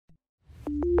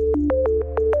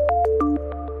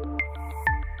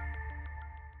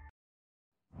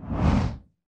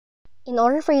In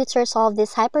order for you to resolve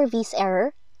this Hyper-V's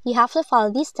error, you have to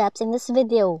follow these steps in this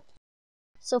video.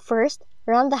 So first,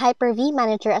 run the Hyper-V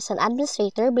Manager as an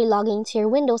administrator by logging to your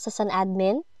Windows as an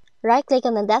admin. Right-click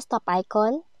on the desktop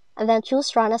icon, and then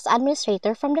choose Run as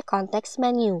Administrator from the context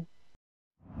menu.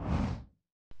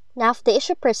 Now if the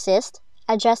issue persists,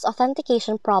 address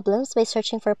authentication problems by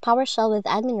searching for PowerShell with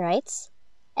admin rights.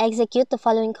 Execute the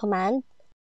following command.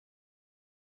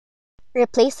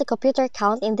 Replace the computer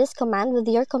account in this command with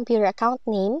your computer account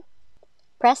name.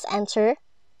 Press Enter,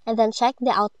 and then check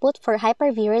the output for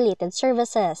Hyper-V related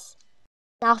services.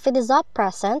 Now if it is not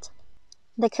present,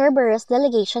 the Kerberos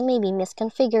delegation may be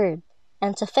misconfigured.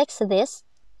 And to fix this,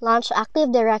 launch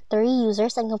Active Directory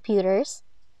Users and Computers,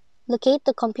 locate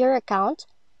the computer account,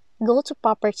 go to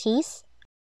Properties,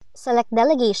 select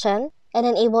Delegation, and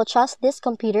enable Trust this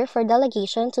computer for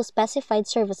delegation to specified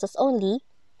services only,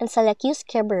 and select Use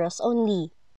Kerberos only.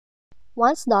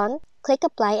 Once done, click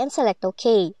Apply and select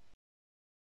OK.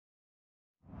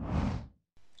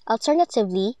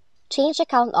 Alternatively, change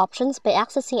account options by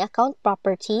accessing Account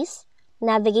Properties,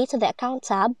 navigate to the Account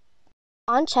tab,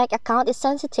 uncheck Account is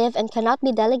sensitive and cannot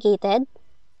be delegated,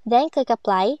 then click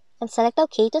Apply and select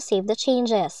OK to save the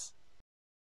changes.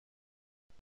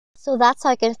 So that's how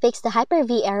you can fix the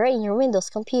Hyper-V error in your Windows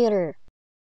computer.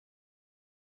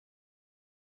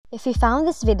 If you found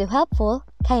this video helpful,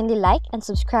 kindly like and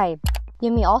subscribe.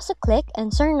 You may also click and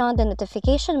turn on the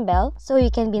notification bell so you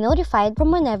can be notified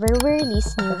from whenever we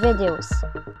release new videos.